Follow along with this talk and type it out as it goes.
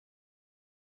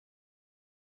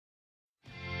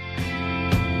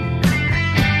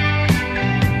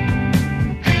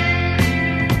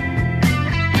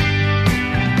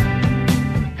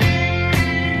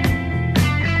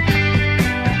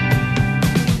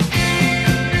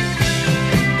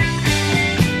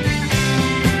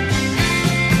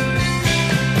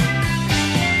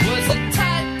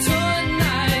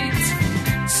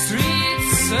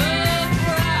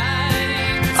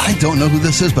know who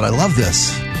this is, but I love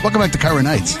this. Welcome back to KIRO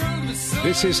Nights.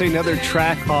 This is another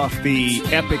track off the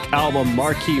epic album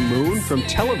Marquee Moon from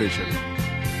Television.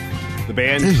 The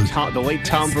band the late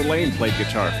Tom Verlaine played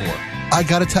guitar for. I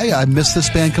got to tell you, I missed this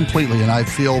band completely, and I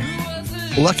feel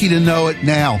lucky to know it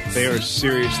now. They are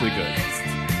seriously good.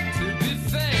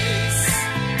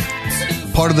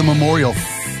 Part of the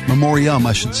memoriam,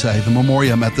 I should say, the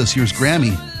memoriam at this year's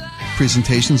Grammy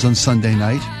presentations on Sunday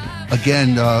night.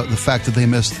 Again, the fact that they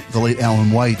missed the late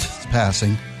Alan White's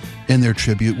passing in their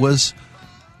tribute was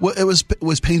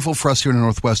painful for us here in the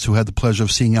Northwest who had the pleasure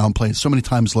of seeing Alan play so many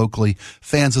times locally.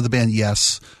 Fans of the band,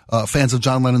 yes. Fans of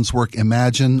John Lennon's work,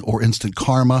 Imagine or Instant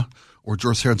Karma or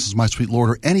George Harrison's My Sweet Lord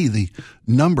or any of the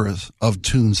numbers of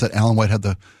tunes that Alan White had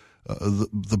the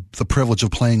privilege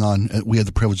of playing on. We had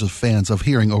the privilege of fans of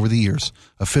hearing over the years.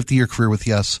 A 50-year career with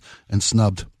Yes and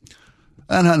snubbed.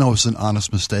 And I know it was an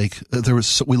honest mistake.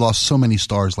 We lost so many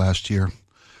stars last year.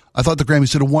 I thought the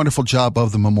Grammys did a wonderful job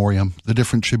of the memoriam, the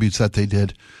different tributes that they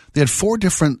did. They had 4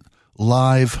 different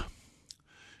live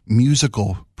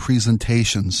musical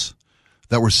presentations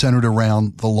that were centered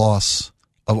around the loss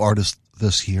of artists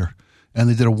this year. And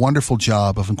they did a wonderful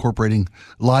job of incorporating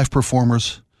live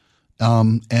performers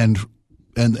and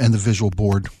the visual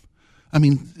board. I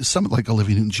mean, some like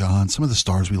Olivia Newton-John, some of the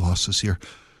stars we lost this year.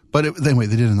 But anyway,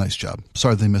 they did a nice job.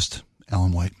 Sorry they missed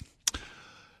Alan White.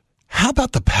 How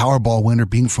about the Powerball winner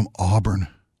being from Auburn?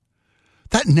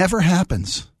 That never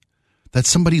happens. That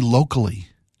somebody locally,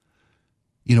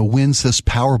 wins this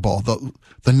Powerball,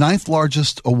 the 9th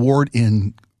largest award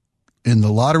in the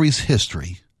lottery's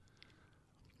history.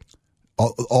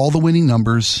 All the winning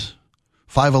numbers,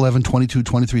 5, 11, 22,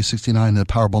 23, 69, and the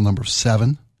Powerball number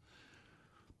 7.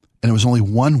 And it was only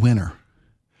one winner.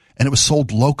 And it was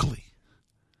sold locally.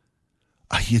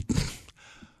 I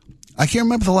can't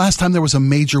remember the last time there was a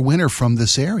major winner from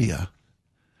this area.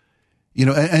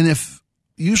 And if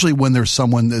usually when there's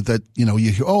someone that you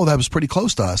hear, oh, that was pretty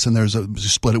close to us, and you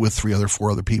split it with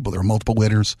 4 other people. There are multiple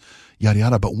winners, yada,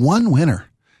 yada. But one winner,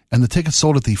 and the tickets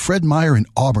sold at the Fred Meyer in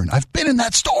Auburn. I've been in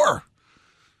that store.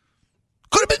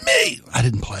 Could have been me. I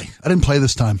didn't play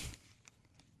this time.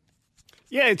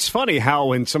 Yeah, it's funny how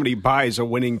when somebody buys a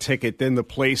winning ticket, then the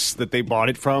place that they bought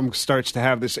it from starts to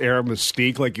have this air of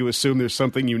mystique. Like you assume there's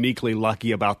something uniquely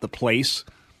lucky about the place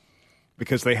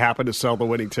because they happen to sell the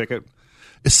winning ticket.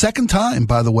 It's second time,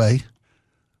 by the way,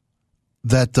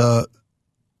 that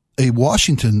a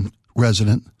Washington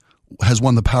resident has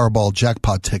won the Powerball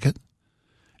jackpot ticket,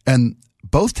 and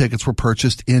both tickets were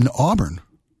purchased in Auburn.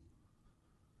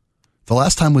 The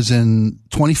last time was in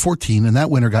 2014, and that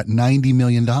winner got $90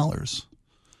 million.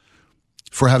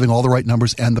 For having all the right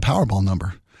numbers and the Powerball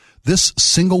number. This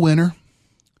single winner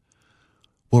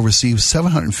will receive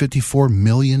 $754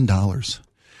 million,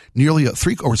 nearly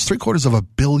three-quarters of $1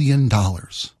 billion.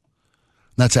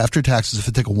 That's after taxes if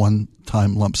they take a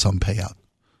one-time lump sum payout.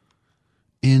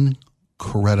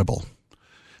 Incredible.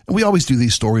 And we always do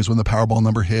these stories when the Powerball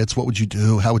number hits. What would you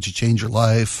do? How would you change your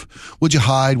life? Would you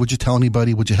hide? Would you tell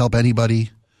anybody? Would you help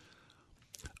anybody?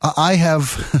 I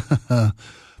have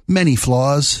many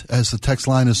flaws, as the text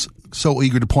line is so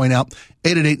eager to point out.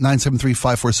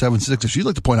 888-973-5476. If you'd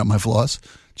like to point out my flaws,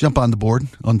 jump on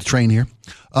the train here.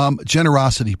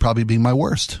 Generosity probably being my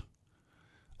worst,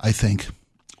 I think.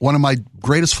 One of my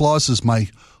greatest flaws is my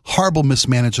horrible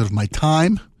mismanagement of my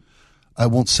time. I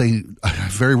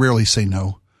very rarely say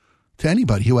no to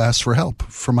anybody who asks for help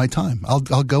for my time. I'll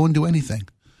go and do anything.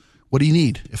 What do you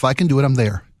need? If I can do it, I'm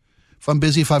there. If I'm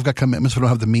busy, if I've got commitments, if I don't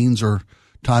have the means or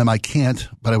time, I can't,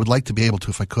 but I would like to be able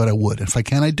to. If I could, I would. And if I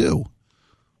can, I do.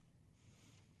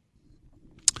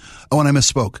 Oh, and I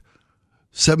misspoke.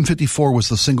 754 was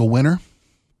the single winner.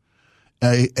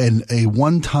 And a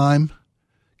one-time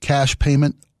cash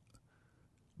payment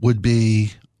would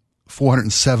be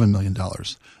 $407 million.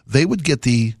 They would get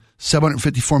the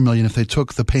 $754 million if they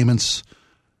took the payments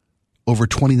over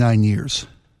 29 years.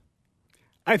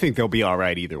 I think they'll be all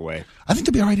right either way. I think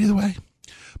they'll be all right either way.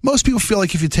 Most people feel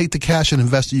like if you take the cash and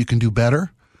invest it, you can do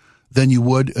better than you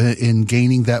would in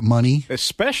gaining that money.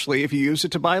 Especially if you use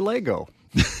it to buy Lego.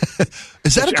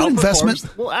 Is that a good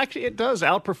investment? Well, actually, it does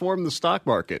outperform the stock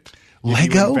market.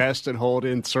 Lego? You invest and hold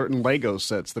in certain Lego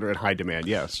sets that are in high demand,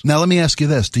 yes. Now, let me ask you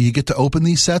this. Do you get to open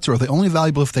these sets, or are they only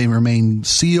valuable if they remain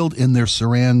sealed in their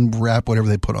saran wrap, whatever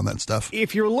they put on that stuff?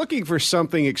 If you're looking for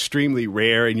something extremely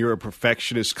rare and you're a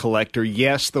perfectionist collector,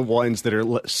 yes, the ones that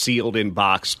are sealed in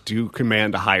box do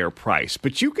command a higher price.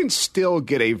 But you can still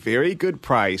get a very good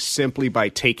price simply by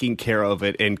taking care of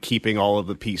it and keeping all of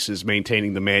the pieces,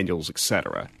 maintaining the manuals,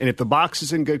 etc. And if the box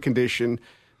is in good condition,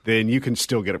 then you can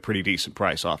still get a pretty decent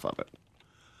price off of it.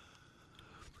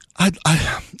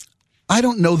 I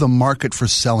don't know the market for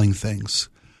selling things,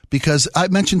 because I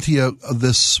mentioned to you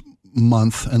this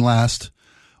month and last,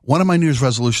 one of my New Year's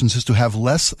resolutions is to have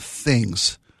less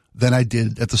things than I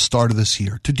did at the start of this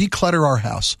year, to declutter our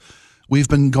house. We've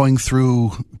been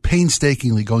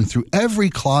painstakingly going through every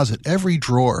closet, every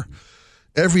drawer,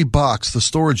 every box, the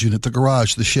storage unit, the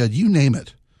garage, the shed, you name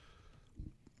it.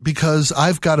 Because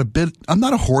I'm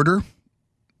not a hoarder.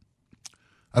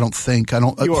 I don't think.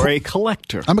 You're a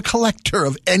collector. I'm a collector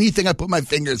of anything I put my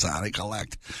fingers on. I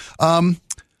collect. And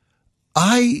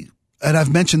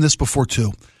I've mentioned this before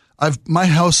too. My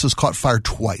house has caught fire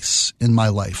twice in my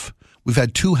life. We've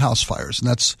had 2 house fires, and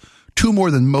that's 2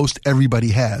 more than most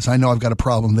everybody has. I know I've got a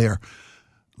problem there.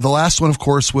 The last one, of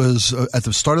course, was at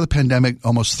the start of the pandemic,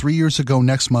 almost 3 years ago.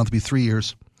 Next month will be 3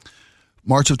 years.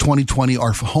 March of 2020,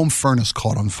 our home furnace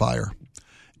caught on fire.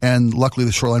 And luckily,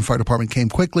 the Shoreline Fire Department came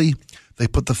quickly. They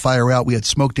put the fire out. We had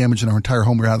smoke damage in our entire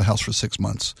home. We were out of the house for 6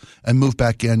 months and moved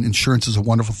back in. Insurance is a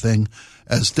wonderful thing.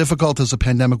 As difficult as the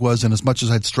pandemic was, and as much as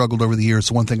I'd struggled over the years,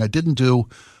 the one thing I didn't do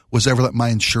was ever let my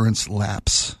insurance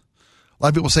lapse. A lot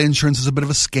of people say insurance is a bit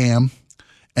of a scam,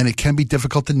 and it can be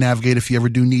difficult to navigate if you ever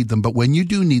do need them. But when you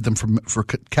do need them for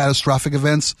catastrophic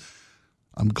events,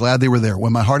 I'm glad they were there.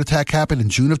 When my heart attack happened in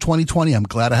June of 2020, I'm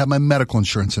glad I had my medical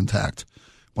insurance intact.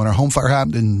 When our home fire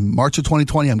happened in March of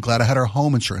 2020, I'm glad I had our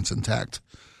home insurance intact.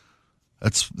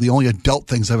 That's the only adult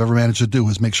things I've ever managed to do,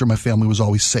 is make sure my family was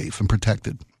always safe and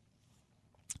protected.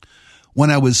 When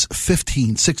I was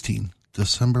 16,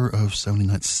 December of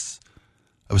 79,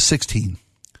 I was 16.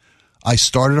 I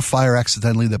started a fire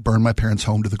accidentally that burned my parents'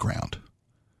 home to the ground.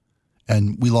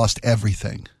 And we lost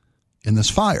everything in this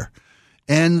fire.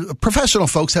 And professional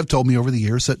folks have told me over the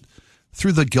years that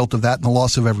through the guilt of that and the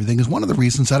loss of everything is one of the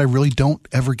reasons that I really don't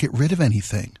ever get rid of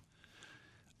anything.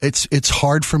 It's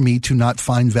hard for me to not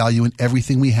find value in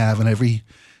everything we have, and every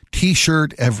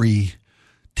T-shirt, every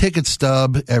ticket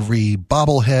stub, every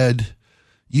bobblehead,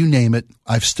 you name it,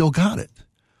 I've still got it.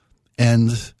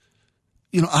 And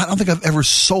I don't think I've ever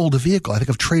sold a vehicle. I think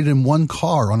I've traded in 1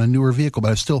 car on a newer vehicle,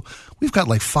 but we've got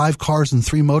like 5 cars and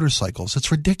 3 motorcycles.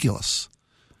 It's ridiculous.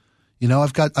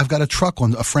 I've got a truck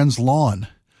on a friend's lawn,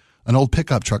 an old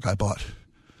pickup truck I bought.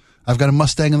 I've got a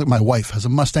Mustang, my wife has a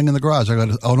Mustang in the garage. I got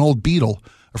an old Beetle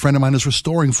a friend of mine is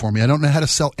restoring for me. I don't know how to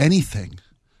sell anything.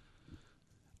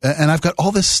 And I've got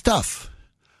all this stuff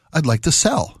I'd like to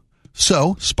sell.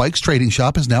 So Spike's Trading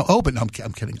Shop is now open. No, I'm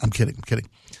kidding.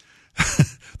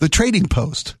 The Trading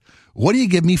Post. What do you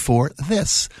give me for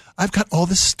this? I've got all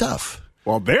this stuff.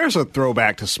 Well, there's a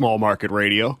throwback to small market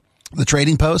radio. The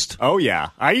Trading Post? Oh, yeah.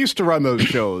 I used to run those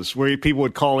shows where people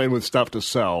would call in with stuff to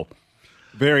sell.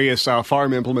 Various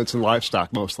farm implements and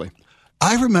livestock, mostly.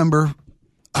 I remember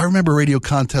a radio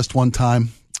contest one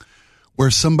time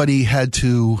where somebody had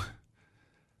to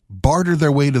barter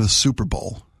their way to the Super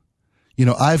Bowl.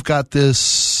 I've got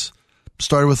this,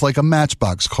 started with like a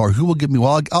Matchbox car. Who will give me?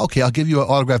 Well, I'll give you an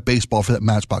autographed baseball for that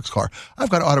Matchbox car. I've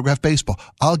got an autographed baseball.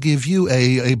 I'll give you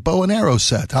a bow and arrow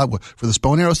set. For this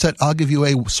bow and arrow set, I'll give you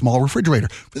a small refrigerator.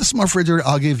 For this small refrigerator,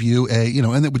 I'll give you and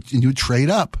you would trade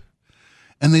up.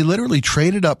 And they literally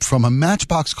traded up from a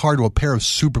Matchbox car to a pair of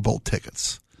Super Bowl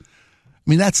tickets. I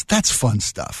mean, that's fun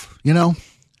stuff,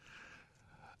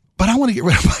 But I want to get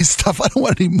rid of my stuff. I don't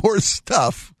want any more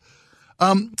stuff.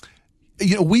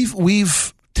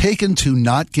 We've taken to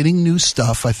not getting new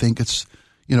stuff. I think it's,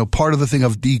 part of the thing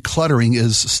of decluttering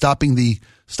is stopping the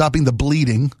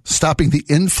bleeding, stopping the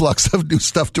influx of new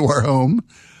stuff to our home.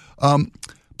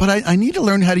 But I need to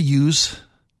learn how to use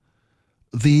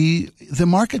the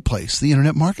marketplace, the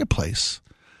internet marketplace.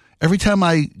 Every time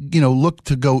I, look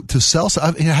to go to sell,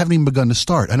 I haven't even begun to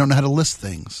start. I don't know how to list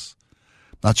things.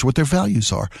 Not sure what their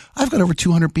values are. I've got over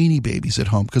 200 Beanie Babies at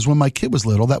home because when my kid was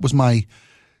little, that was my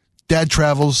dad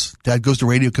travels. Dad goes to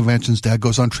radio conventions. Dad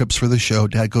goes on trips for the show.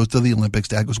 Dad goes to the Olympics.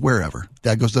 Dad goes wherever.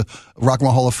 Dad goes to Rock and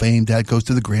Roll Hall of Fame. Dad goes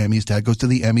to the Grammys. Dad goes to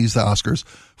the Emmys, the Oscars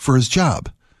for his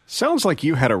job. Sounds like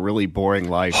you had a really boring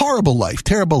life. Horrible life.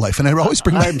 Terrible life. And I always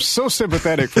bring I'm so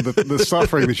sympathetic for the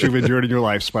suffering that you've endured in your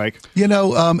life, Spike.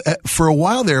 For a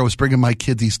while there, I was bringing my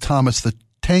kid these Thomas the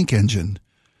Tank Engine.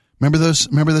 Remember those?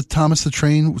 Remember the Thomas the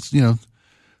Train?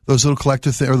 Those little collector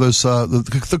or those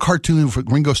the cartoon for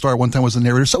Ringo Starr one time was the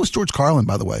narrator. So was George Carlin,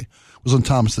 by the way. Was on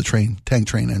Thomas the Tank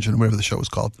Train Engine, or whatever the show was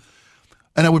called.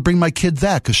 And I would bring my kid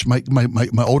that because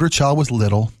my older child was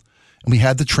little. And we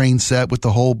had the train set with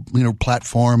the whole,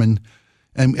 platform. And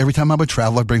every time I would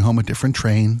travel, I'd bring home a different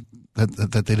train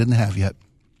that they didn't have yet.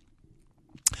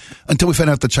 Until we found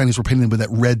out the Chinese were painting them with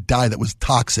that red dye that was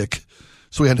toxic.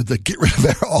 So we had to get rid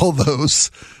of all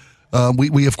those.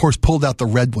 We of course, pulled out the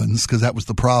red ones because that was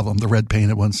the problem, the red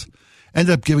painted ones.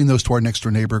 Ended up giving those to our next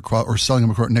door neighbor or selling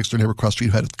them to our next door neighbor across the street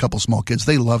who had a couple small kids.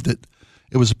 They loved it.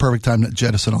 It was a perfect time to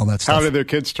jettison all that stuff. How did their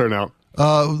kids turn out?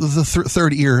 The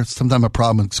third ear, sometimes a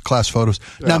problem. It's class photos.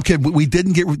 Yeah. Now I'm kidding.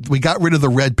 We got rid of the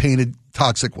red painted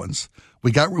toxic ones.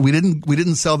 We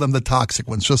didn't sell them the toxic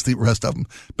ones, just the rest of them.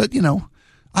 But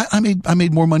I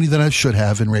made more money than I should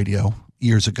have in radio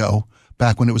years ago,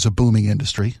 back when it was a booming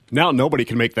industry. Now nobody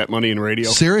can make that money in radio.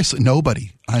 Seriously,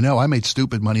 nobody. I know. I made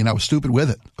stupid money, and I was stupid with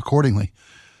it accordingly.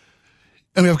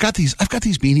 I mean, I've got these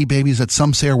Beanie Babies that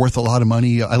some say are worth a lot of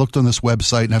money. I looked on this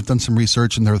website and I've done some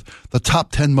research, and they're the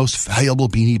top 10 most valuable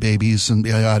Beanie Babies and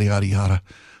yada, yada, yada.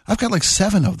 I've got like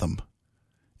 7 of them,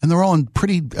 and they're all in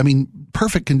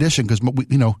perfect condition because,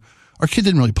 our kid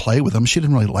didn't really play with them. She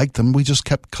didn't really like them. We just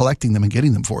kept collecting them and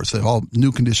getting them for us. They're all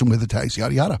new condition with the tags,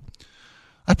 yada, yada.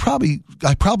 I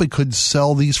probably could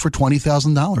sell these for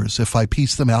 $20,000 if I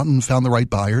pieced them out and found the right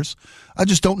buyers. I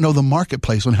just don't know the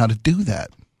marketplace on how to do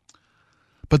that.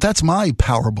 But that's my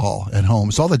Powerball at home.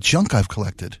 It's all the junk I've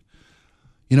collected.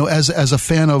 As a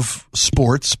fan of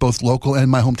sports, both local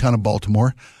and my hometown of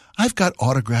Baltimore, I've got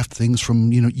autographed things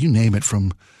from, you name it,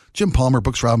 from Jim Palmer,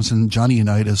 Brooks Robinson, Johnny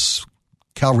Unitas,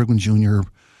 Cal Ripken Jr.,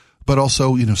 but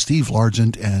also, Steve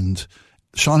Largent and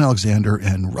Sean Alexander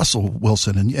and Russell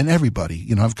Wilson and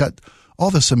everybody. I've got all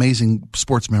this amazing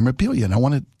sports memorabilia, and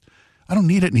I don't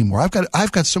need it anymore.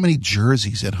 I've got so many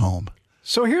jerseys at home.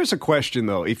 So here's a question,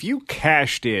 though. If you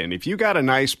cashed in, if you got a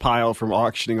nice pile from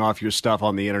auctioning off your stuff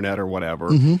on the internet or whatever,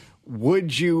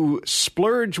 would you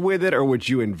splurge with it or would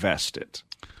you invest it?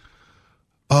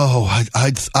 Oh,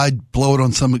 I'd blow it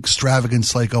on some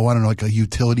extravagance like a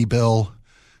utility bill,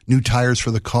 new tires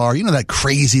for the car. That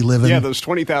crazy living. Yeah, those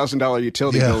 $20,000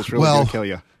 utility bills really going to kill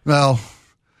you. Well,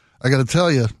 I got to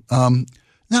tell you, no,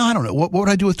 I don't know. What would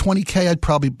I do with $20K?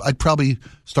 I'd probably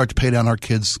start to pay down our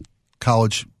kids'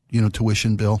 college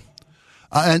tuition bill.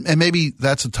 And maybe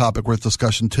that's a topic worth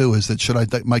discussion too, is that should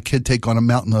my kid take on a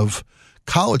mountain of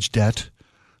college debt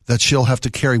that she'll have to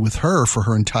carry with her for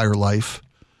her entire life?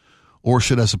 Or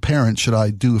as a parent, should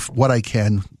I do what I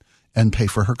can and pay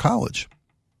for her college?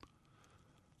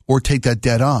 Or take that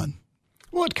debt on?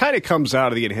 Well, it kind of comes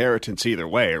out of the inheritance either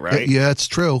way, right? Yeah, it's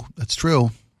true. That's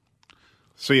true.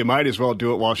 So you might as well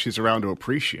do it while she's around to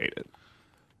appreciate it.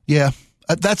 Yeah.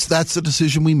 That's the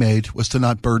decision we made, was to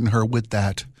not burden her with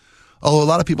that. Although a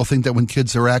lot of people think that when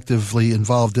kids are actively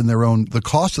involved in the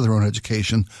cost of their own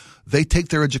education, they take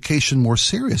their education more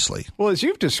seriously. Well, as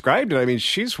you've described it,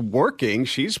 she's working.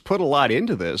 She's put a lot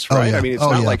into this, right? Oh, yeah. It's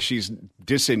not like she's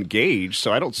disengaged,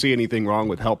 so I don't see anything wrong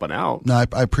with helping out. No,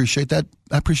 I appreciate that.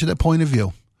 I appreciate that point of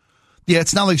view. Yeah,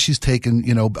 it's not like she's taken,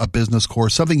 a business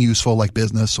course, something useful like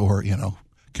business or,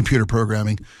 computer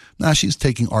programming. No, she's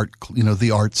taking art,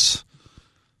 the arts.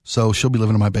 So she'll be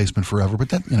living in my basement forever, but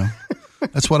that,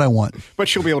 that's what I want. But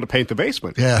she'll be able to paint the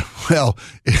basement. Yeah, well,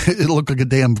 it'll look like a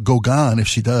damn Gauguin if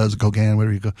she does. Gauguin,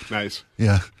 whatever you go. Nice.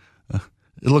 Yeah.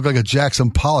 It'll look like a Jackson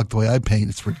Pollock the way I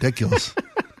paint. It's ridiculous.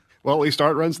 Well, at least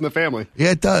art runs in the family. Yeah,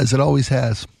 it does. It always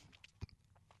has.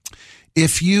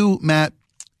 If you, Matt,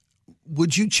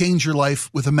 would you change your life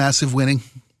with a massive winning?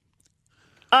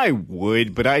 I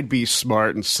would, but I'd be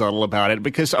smart and subtle about it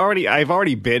because I've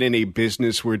already been in a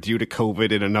business where due to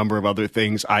COVID and a number of other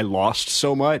things, I lost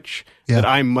so much that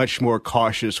I'm much more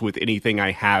cautious with anything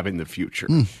I have in the future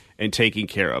and taking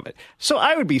care of it. So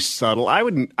I would be subtle.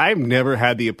 I've never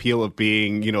had the appeal of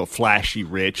being, flashy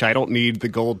rich. I don't need the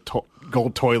gold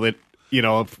toilet.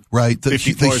 Right, the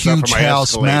huge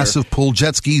house, massive pool,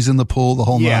 jet skis in the pool, the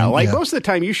whole nine. Yeah, most of the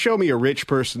time you show me a rich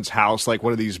person's house, like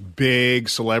one of these big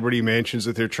celebrity mansions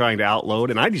that they're trying to outload,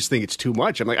 and I just think it's too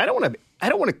much. I'm like, I don't want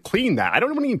to clean that. I don't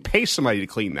want to even pay somebody to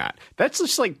clean that. That's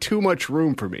just like too much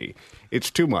room for me.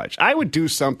 It's too much. I would do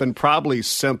something probably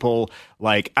simple,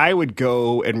 like I would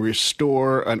go and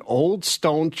restore an old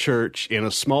stone church in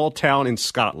a small town in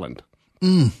Scotland.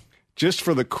 Just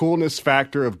for the coolness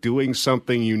factor of doing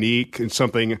something unique and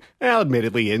something,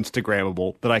 admittedly,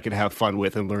 Instagrammable that I could have fun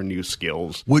with and learn new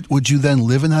skills. Would you then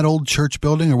live in that old church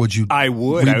building, or would you? I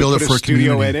would. Rebuild I would it put for a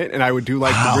studio community? in it, and I would do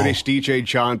like the British DJ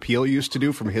John Peel used to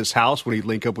do from his house when he'd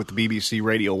link up with the BBC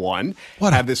Radio 1.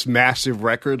 Have this massive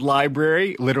record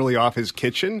library literally off his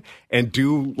kitchen and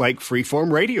do like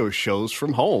freeform radio shows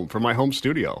from home, from my home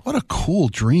studio. What a cool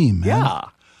dream, man.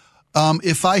 Yeah.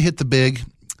 If I hit the big,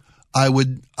 I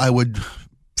would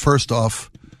first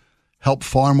off help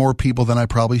far more people than I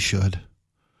probably should.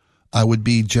 I would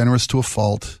be generous to a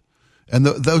fault, and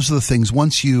those are the things.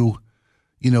 Once you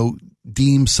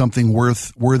deem something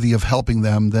worthy of helping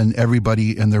them, then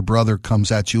everybody and their brother comes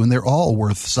at you, and they're all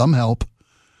worth some help.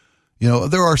 There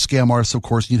are scam artists, of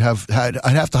course. I'd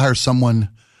have to hire someone.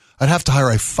 I'd have to hire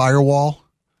a firewall,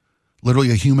 literally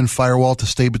a human firewall, to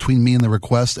stay between me and the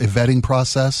request, a vetting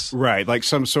process. Right, like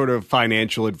some sort of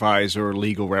financial advisor or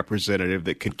legal representative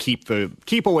that could keep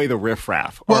away the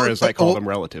riffraff, or as I call them,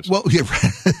 relatives. Well, yeah,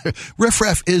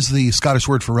 riffraff is the Scottish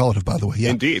word for relative, by the way. Yeah.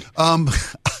 Indeed.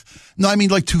 No, I mean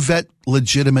like to vet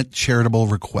legitimate charitable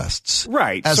requests.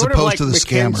 Right. As sort opposed of like to the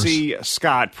Mackenzie scammers.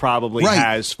 Scott probably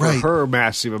has for her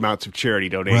massive amounts of charity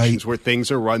donations, where things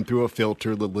are run through a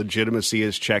filter, the legitimacy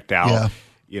is checked out. Yeah.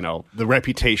 The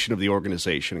reputation of the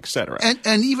organization, et cetera.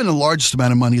 And even the largest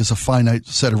amount of money is a finite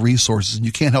set of resources, and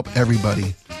you can't help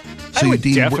everybody. So where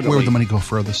would the money go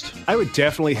furthest? I would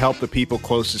definitely help the people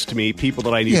closest to me, people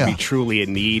that I knew to be truly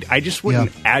in need. I just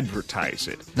wouldn't advertise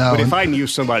it. No, but if I knew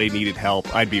somebody needed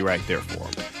help, I'd be right there for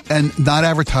them. And not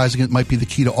advertising it might be the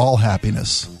key to all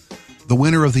happiness. The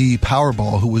winner of the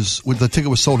Powerball, the ticket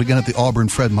was sold again at the Auburn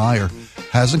Fred Meyer,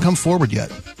 hasn't come forward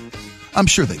yet. I'm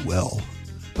sure they will,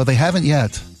 but they haven't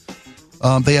yet.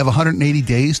 They have 180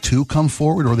 days to come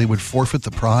forward, or they would forfeit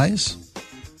the prize.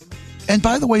 And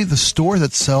by the way, the store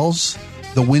that sells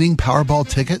the winning Powerball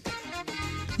ticket,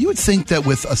 you would think that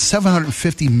with a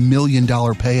 $750 million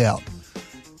payout,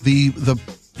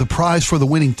 the prize for the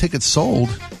winning ticket sold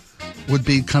would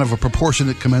be kind of a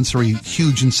proportionate, commensurate,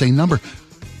 huge, insane number.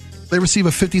 They receive a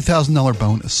 $50,000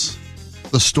 bonus,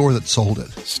 the store that sold it.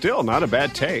 Still not a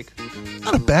bad take.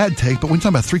 Not a bad take, but when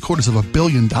you're talking about $750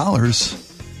 million,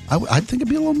 I think it'd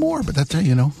be a little more, but that's,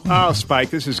 Oh, Spike,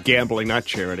 this is gambling, not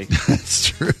charity. It's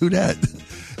true, that.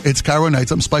 It's Cairo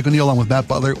Nights. I'm Spike O'Neill along with Matt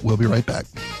Butler. We'll be right back.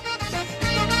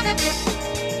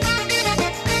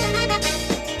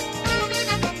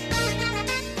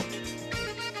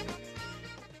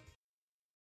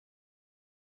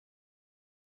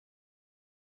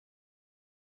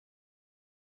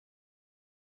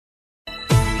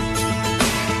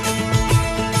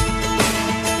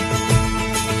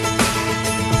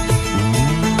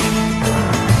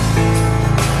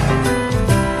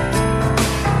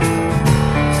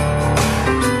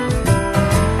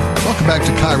 Back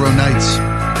to Cairo Nights.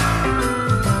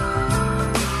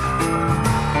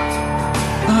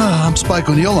 I'm Spike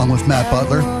O'Neill along with Matt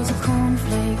Butler.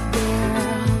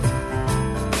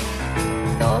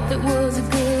 Thought that was a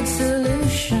good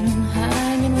solution,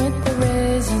 hanging with the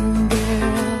raisin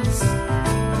girls.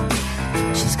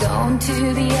 She's gone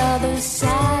to the other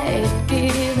side,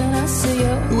 giving us a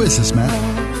yo. Who is this,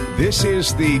 Matt? This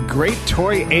is the great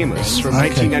Tori Amos from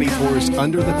 1994's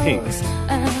Under the Pink.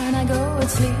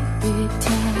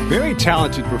 Very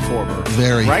talented performer.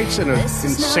 Very. Writes in an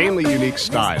insanely unique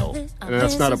style. And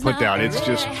that's not a put down. It's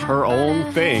just her own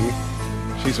thing.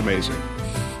 She's amazing.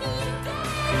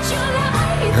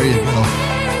 There you go.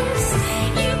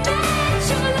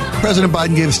 President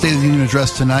Biden gave a State of the Union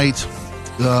address tonight.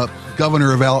 The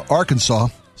governor of Arkansas,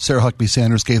 Sarah Huckabee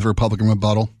Sanders, gave the Republican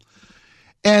rebuttal.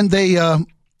 And they,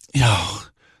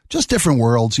 just different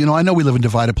worlds. I know we live in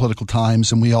divided political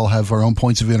times, and we all have our own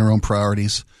points of view and our own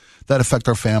priorities that affect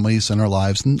our families and our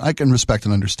lives, and I can respect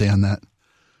and understand that.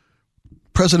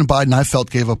 President Biden, I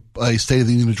felt, gave a State of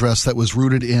the Union address that was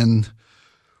rooted in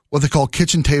what they call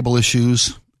kitchen table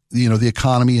issues, the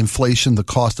economy, inflation, the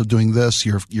cost of doing this,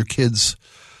 your kids'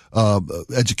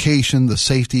 education, the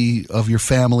safety of your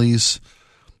families,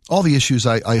 all the issues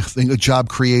I think, job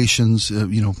creations,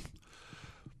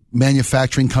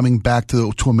 manufacturing coming back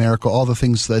to America, all the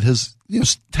things that his,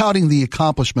 touting the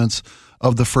accomplishments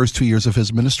of the first 2 years of his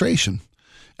administration.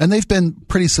 And they've been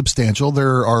pretty substantial.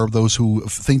 There are those who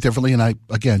think differently, and I,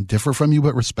 again, differ from you,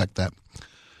 but respect that.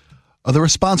 The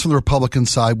response from the Republican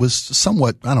side was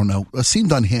somewhat,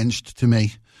 seemed unhinged to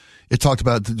me. It talked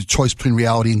about the choice between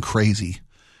reality and crazy.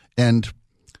 And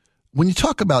when you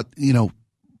talk about,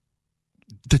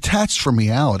 detached from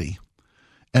reality,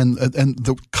 and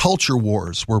the culture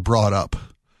wars were brought up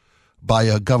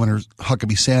by Governor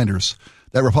Huckabee Sanders,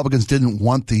 that Republicans didn't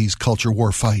want these culture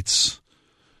war fights,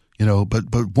 but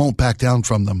won't back down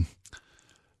from them.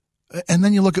 And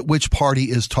then you look at which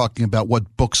party is talking about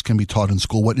what books can be taught in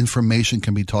school, what information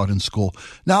can be taught in school.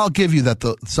 Now, I'll give you that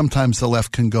sometimes the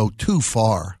left can go too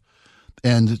far,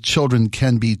 and children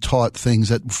can be taught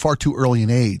things at far too early an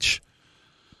age,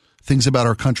 things about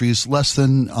our country is less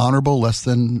than honorable, less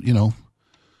than,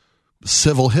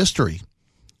 civil history.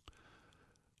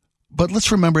 But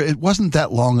let's remember, it wasn't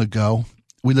that long ago.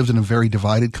 We lived in a very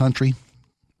divided country.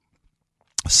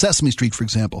 Sesame Street, for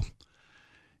example,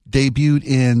 debuted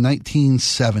in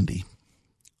 1970.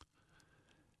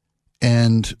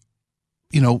 And,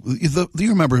 you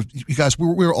remember, you guys, we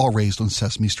were all raised on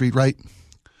Sesame Street, right?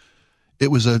 It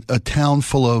was a town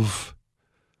full of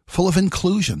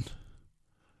inclusion.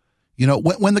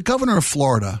 When the governor of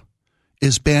Florida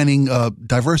is banning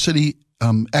diversity,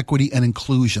 equity, and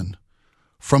inclusion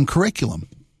from curriculum.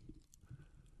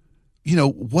 You know,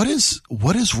 what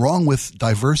is wrong with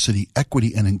diversity,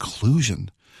 equity, and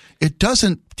inclusion? It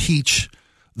doesn't teach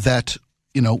that,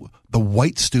 you know, the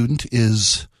white student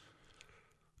is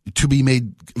to be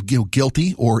made, you know,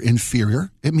 guilty or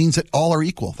inferior. It means that all are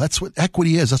equal. That's what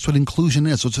equity is. That's what inclusion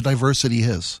is. That's what diversity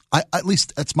is. At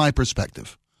least that's my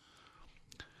perspective.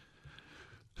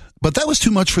 But that was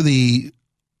too much for the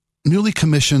newly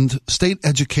commissioned State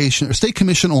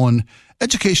Commission on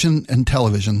Education and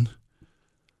Television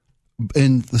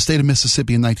in the state of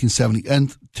Mississippi in 1970.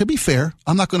 And to be fair,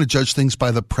 I'm not going to judge things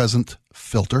by the present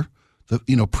filter,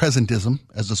 presentism,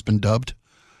 as it's been dubbed.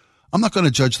 I'm not going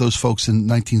to judge those folks in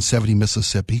 1970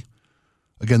 Mississippi.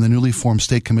 Again, the newly formed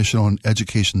State Commission on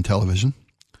Education and Television.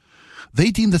 They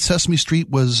deemed that Sesame Street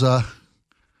was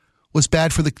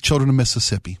bad for the children of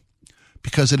Mississippi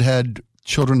because it had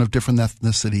children of different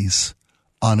ethnicities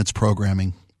on its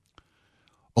programming,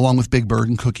 along with Big Bird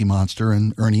and Cookie Monster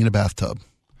and Ernie in a bathtub,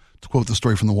 to quote the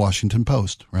story from the Washington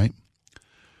Post, right?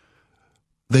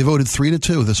 They voted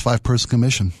 3-2, this 5-person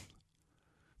commission,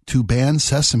 to ban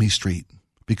Sesame Street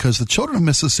because the children of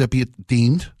Mississippi, it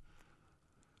deemed,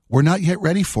 were not yet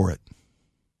ready for it.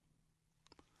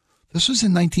 This was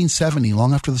in 1970,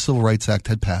 long after the Civil Rights Act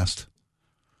had passed.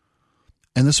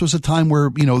 And this was a time where,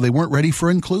 they weren't ready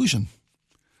for inclusion.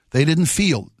 They didn't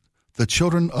feel the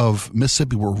children of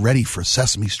Mississippi were ready for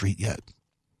Sesame Street yet.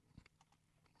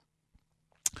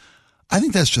 I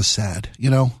think that's just sad,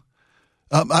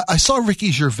 I saw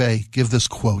Ricky Gervais give this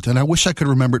quote, and I wish I could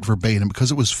remember it verbatim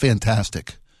because it was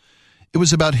fantastic. It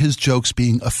was about his jokes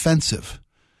being offensive.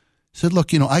 He said,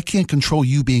 look, I can't control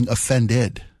you being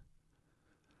offended.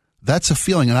 That's a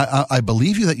feeling, and I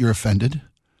believe you that you're offended,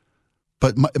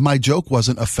 but my joke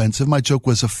wasn't offensive. My joke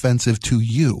was offensive to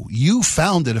you. You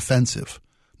found it offensive,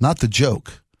 not the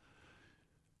joke.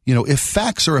 If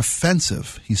facts are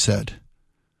offensive, he said,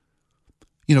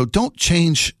 don't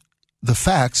change the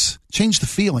facts, change the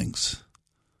feelings.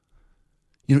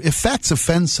 If facts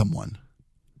offend someone,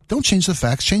 don't change the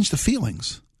facts, change the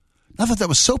feelings. I thought that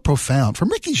was so profound from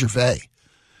Ricky Gervais.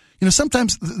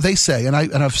 Sometimes they say, and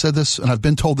I've said this, and I've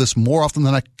been told this more often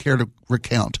than I care to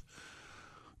recount,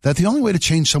 that the only way to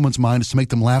change someone's mind is to make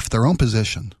them laugh at their own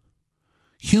position.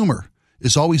 Humor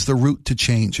is always the route to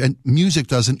change, and music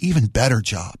does an even better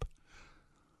job.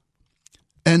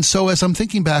 And so as I'm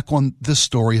thinking back on this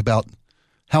story about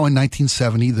how in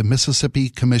 1970 the Mississippi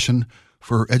Commission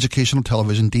for Educational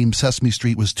Television deemed Sesame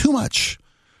Street was too much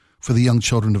for the young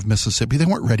children of Mississippi. They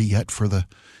weren't ready yet for the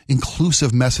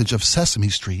inclusive message of Sesame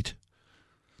Street.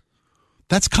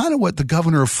 That's kind of what the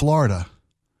governor of Florida,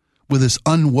 with his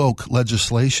unwoke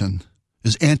legislation,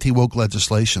 his anti-woke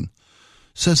legislation,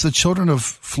 says the children of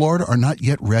Florida are not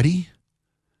yet ready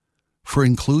for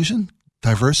inclusion,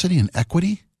 diversity, and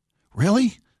equity.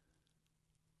 Really?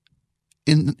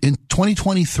 In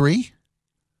 2023?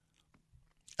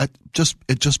 It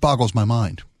just boggles my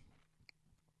mind.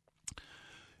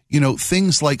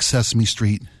 Things like Sesame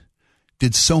Street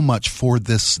did so much for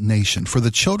this nation, for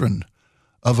the children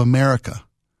of America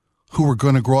who were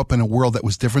going to grow up in a world that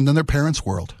was different than their parents'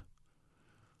 world,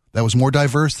 that was more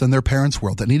diverse than their parents'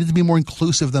 world, that needed to be more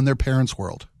inclusive than their parents'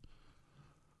 world.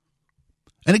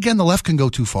 And again, the left can go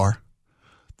too far.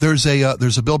 There's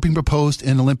a bill being proposed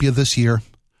in Olympia this year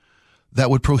that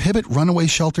would prohibit runaway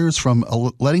shelters from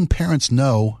letting parents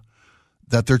know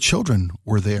that their children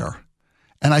were there.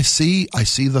 And I see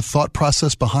the thought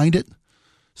process behind it.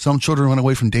 Some children run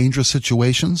away from dangerous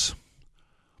situations.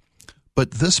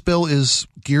 But this bill is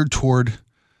geared toward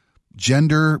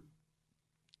gender.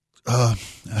 How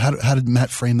did Matt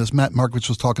frame this? Matt Markovich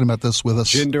was talking about this with us.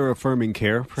 Gender-affirming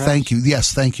care, perhaps? Thank you.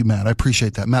 Yes, thank you, Matt. I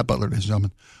appreciate that. Matt Butler, ladies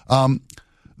and gentlemen.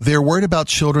 They're worried about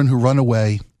children who run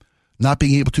away not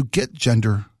being able to get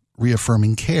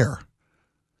gender-reaffirming care.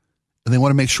 And they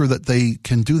want to make sure that they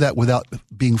can do that without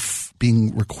being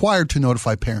required to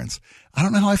notify parents. I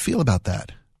don't know how I feel about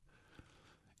that.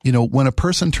 When a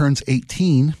person turns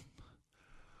 18,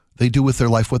 they do with their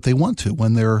life what they want to.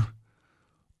 When they're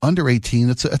under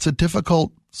 18, it's a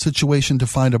difficult situation to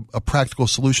find a practical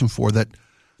solution for that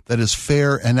is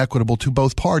fair and equitable to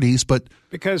both parties. But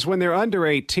because when they're under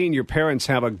 18, your parents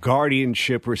have a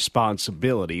guardianship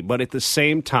responsibility. But at the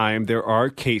same time, there are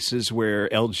cases where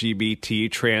LGBT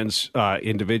trans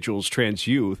individuals, trans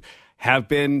youth, have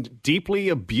been deeply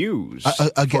abused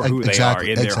for who they are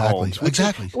in their homes.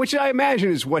 Which I imagine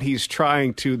is what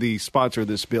the sponsor of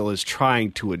this bill is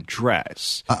trying to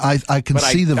address. I can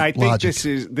see the logic. I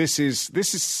think this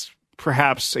is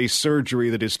perhaps a surgery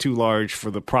that is too large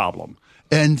for the problem.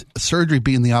 And surgery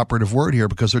being the operative word here,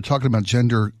 because they're talking about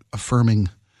gender-affirming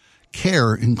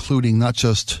care, including not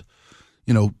just,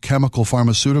 chemical,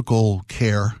 pharmaceutical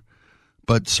care,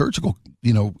 but surgical,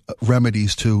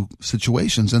 remedies to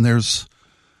situations. And there's,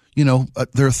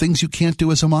 there are things you can't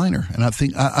do as a minor. And I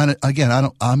think,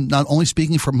 I'm not only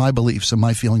speaking from my beliefs and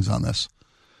my feelings on this,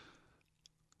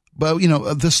 but,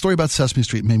 this story about Sesame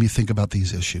Street made me think about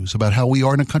these issues, about how we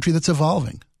are in a country that's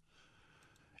evolving.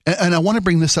 And I want to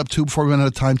bring this up, too, before we run out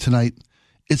of time tonight.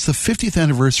 It's the 50th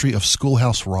anniversary of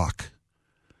Schoolhouse Rock.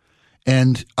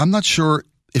 And I'm not sure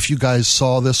if you guys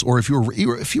saw this or if you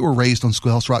were raised on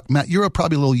Schoolhouse Rock. Matt, you're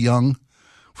probably a little young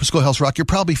for Schoolhouse Rock. You're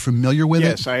probably familiar with it.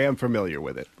 Yes, I am familiar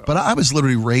with it. But I was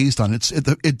literally raised on it. It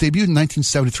debuted in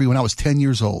 1973 when I was 10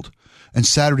 years old. And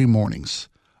Saturday mornings,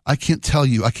 I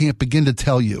can't begin to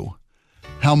tell you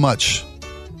how much,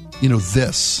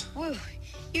 this. Woo,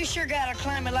 you sure got to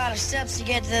climb a lot of steps to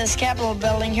get to this Capitol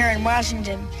building here in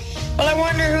Washington. Well, I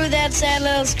wonder who that sad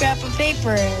little scrap of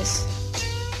paper is.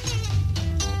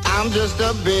 I'm just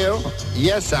a bill.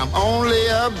 Yes, I'm only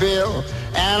a bill.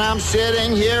 And I'm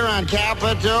sitting here on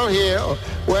Capitol Hill.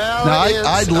 Well, now,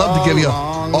 I'd love to give you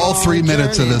all 3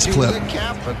 minutes of this clip.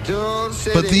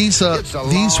 But these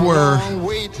were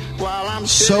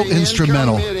so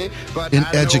instrumental in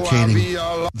educating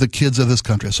the kids of this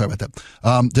country. Sorry about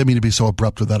that. Didn't mean to be so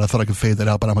abrupt with that. I thought I could fade that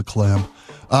out, but I'm a clam.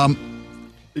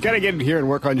 You got to get in here and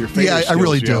work on your fingers. Yeah, I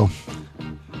really do.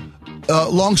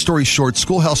 Long story short,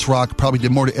 Schoolhouse Rock probably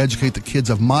did more to educate the kids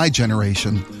of my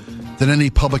generation than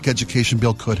any public education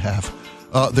bill could have.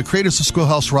 The creators of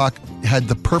Schoolhouse Rock had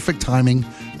the perfect timing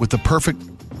with the perfect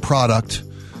product.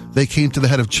 They came to the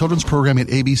head of children's programming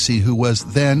at ABC, who was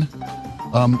then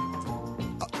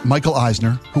Michael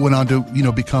Eisner, who went on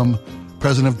to become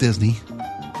president of Disney,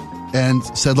 and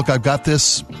said, look, I've got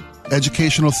this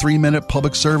educational 3-minute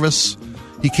public service.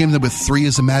 He came to them with 3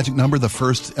 as a magic number, the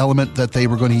first element that they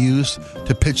were going to use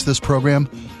to pitch this program.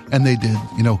 And they did,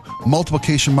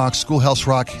 multiplication rock, Schoolhouse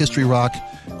Rock, history rock,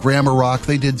 grammar rock.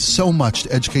 They did so much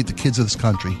to educate the kids of this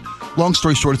country. Long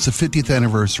story short, it's the 50th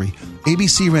anniversary.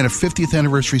 ABC ran a 50th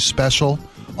anniversary special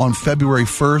on February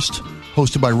 1st,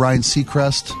 hosted by Ryan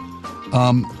Seacrest.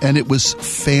 And it was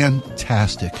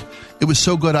fantastic. It was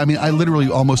so good. I mean, I literally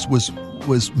almost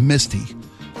was misty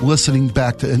listening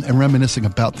back to and reminiscing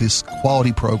about this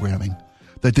quality programming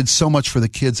that did so much for the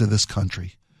kids of this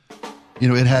country.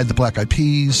 It had the Black Eyed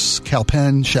Peas, Cal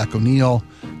Penn, Shaq O'Neal,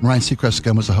 and Ryan Seacrest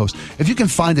again was the host. If you can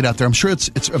find it out there, I'm sure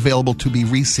it's available to be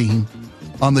re-seen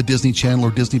on the Disney Channel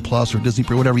or Disney Plus or Disney,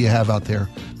 whatever you have out there.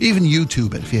 Even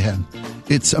YouTube it if you can.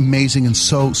 It's amazing and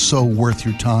so worth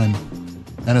your time.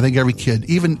 And I think every kid,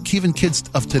 even kids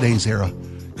of today's era,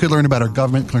 could learn about our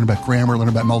government, learn about grammar, learn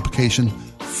about multiplication,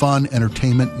 fun,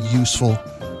 entertainment, useful,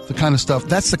 the kind of stuff.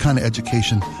 That's the kind of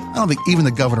education. I don't think even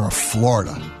the governor of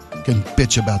Florida can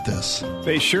bitch about this.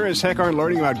 They sure as heck aren't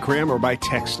learning about grammar by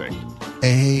texting.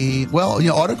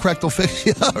 Autocorrect will fix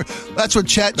you. That's what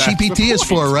ChatGPT is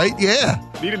for, right? Yeah.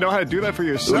 You need to know how to do that for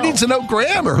yourself. Who needs to know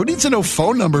grammar? Who needs to know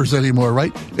phone numbers anymore,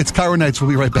 right? It's Cairo Nights. We'll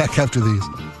be right back after these.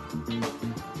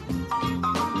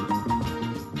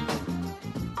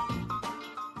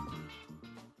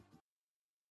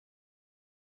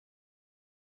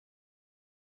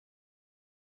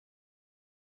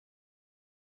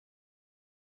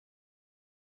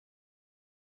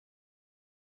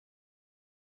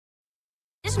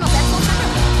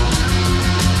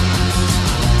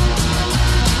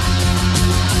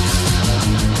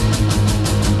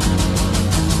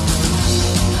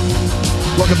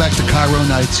 Welcome back to Cairo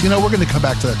Nights. We're going to come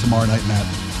back to that tomorrow night, Matt.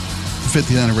 The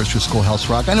 50th anniversary of Schoolhouse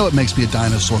Rock. I know it makes me a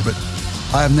dinosaur, but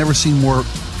I have never seen more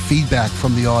feedback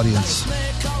from the audience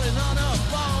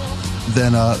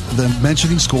than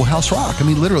mentioning Schoolhouse Rock. I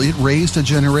mean, literally, it raised a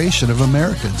generation of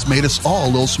Americans, made us all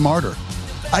a little smarter.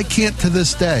 I can't, to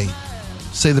this day,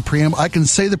 say the preamble. I can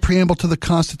say the preamble to the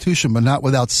Constitution, but not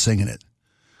without singing it.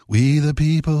 We the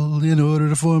people, in order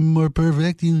to form a more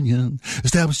perfect union,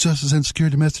 establish justice and secure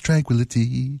domestic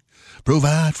tranquility,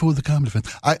 provide for the common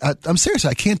defense. I'm serious.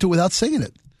 I can't do it without singing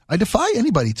it. I defy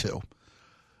anybody to.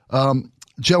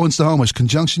 Joe in Snohomish,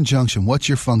 conjunction, junction. What's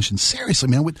your function? Seriously,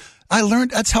 man.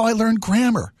 That's how I learned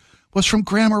grammar. Was from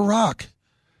Grammar Rock.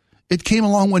 It came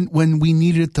along when we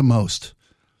needed it the most.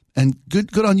 And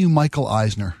good on you, Michael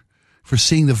Eisner, for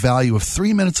seeing the value of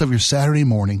 3 minutes of your Saturday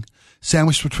morning,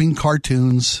 sandwiched between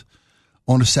cartoons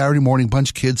on a Saturday morning, bunch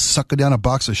of kids sucking down a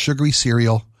box of sugary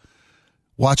cereal,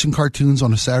 watching cartoons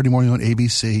on a Saturday morning on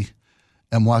ABC,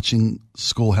 and watching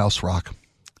Schoolhouse Rock.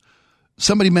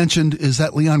 Somebody mentioned, is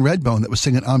that Leon Redbone that was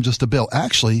singing I'm Just a Bill?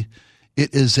 Actually,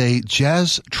 it is a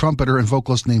jazz trumpeter and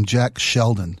vocalist named Jack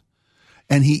Sheldon.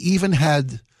 And he even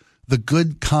had the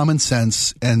good common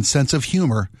sense and sense of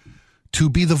humor to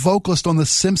be the vocalist on the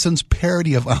Simpsons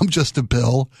parody of I'm Just a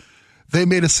Bill. They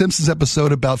made a Simpsons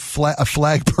episode about a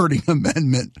flag burning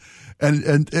amendment,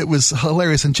 and it was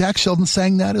hilarious. And Jack Sheldon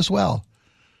sang that as well.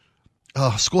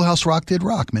 Schoolhouse Rock did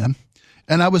rock, man.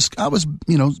 And I was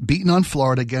beating on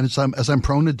Florida again, as I'm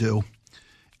prone to do.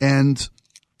 And,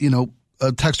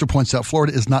 a texter points out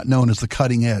Florida is not known as the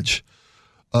cutting edge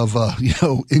of,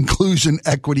 inclusion,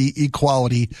 equity,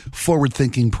 equality,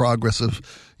 forward-thinking, progressive,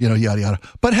 yada, yada.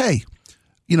 But hey,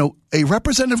 a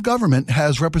representative government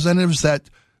has representatives that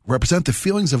represent the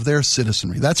feelings of their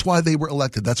citizenry. That's why they were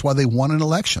elected. That's why they won an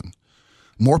election.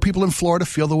 More people in Florida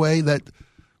feel the way that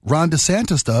Ron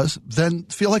DeSantis does than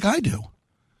feel like I do.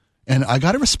 And I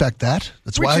got to respect that.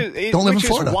 That's why I don't live in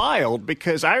Florida. Which is wild,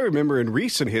 because I remember in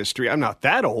recent history, I'm not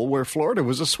that old, where Florida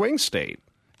was a swing state.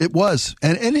 It was.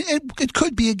 And it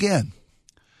could be again.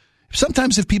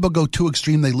 Sometimes if people go too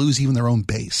extreme, they lose even their own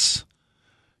base.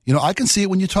 I can see it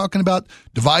when you're talking about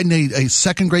dividing a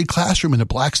second grade classroom into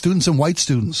black students and white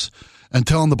students and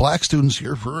telling the black students,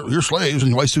 you're slaves,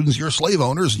 and white students, you're slave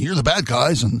owners, and you're the bad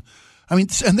guys. And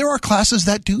there are classes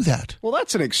that do that. Well,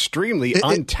 that's an extremely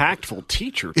untactful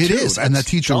teacher, too. It is, and that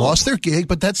teacher lost their gig,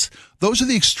 but those are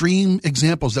the extreme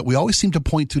examples that we always seem to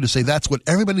point to say that's what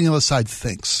everybody on the other side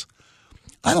thinks.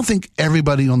 I don't think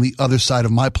everybody on the other side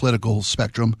of my political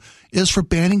spectrum is for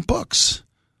banning books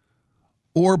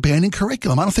or banning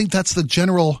curriculum. I don't think that's the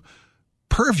general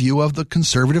purview of the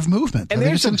conservative movement. And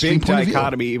there's a big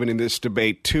dichotomy even in this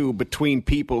debate, too, between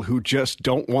people who just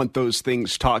don't want those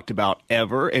things talked about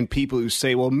ever and people who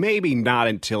say, well, maybe not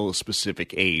until a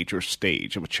specific age or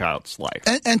stage of a child's life.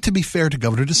 And to be fair to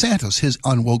Governor DeSantis, his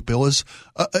unwoke bill is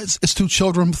to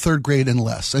children third grade and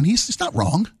less. And he's not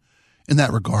wrong in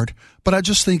that regard. But I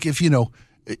just think if,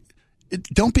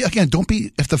 don't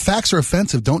be, if the facts are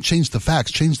offensive, don't change the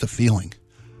facts, change the feeling.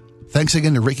 Thanks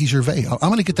again to Ricky Gervais. I'm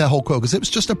going to get that whole quote because it was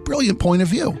just a brilliant point of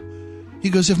view. He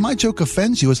goes, if my joke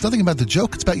offends you, it's nothing about the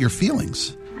joke. It's about your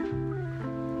feelings.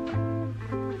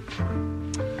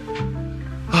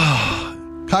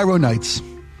 Cairo nights.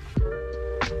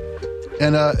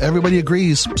 And everybody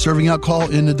agrees serving alcohol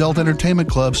in adult entertainment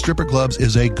clubs, stripper clubs,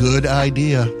 is a good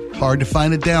idea. Hard to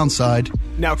find a downside.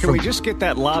 Now, can we just get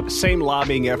that same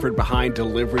lobbying effort behind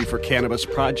delivery for cannabis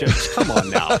projects? Come on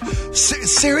now.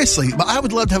 Seriously, I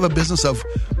would love to have a business of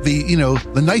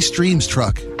the nice dreams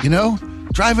truck,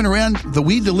 driving around the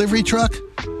weed delivery truck.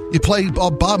 You play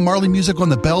all Bob Marley music on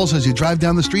the bells as you drive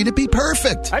down the street. It'd be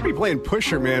perfect. I'd be playing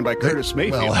Pusher Man by Curtis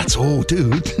Mayfield. Well, that's old,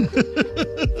 dude.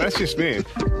 That's just me.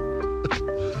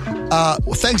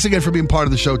 Well, thanks again for being part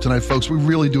of the show tonight, folks. We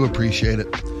really do appreciate it.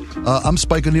 I'm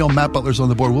Spike O'Neill. Matt Butler's on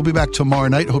the board. We'll be back tomorrow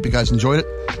night. Hope you guys enjoyed it.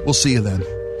 We'll see you then.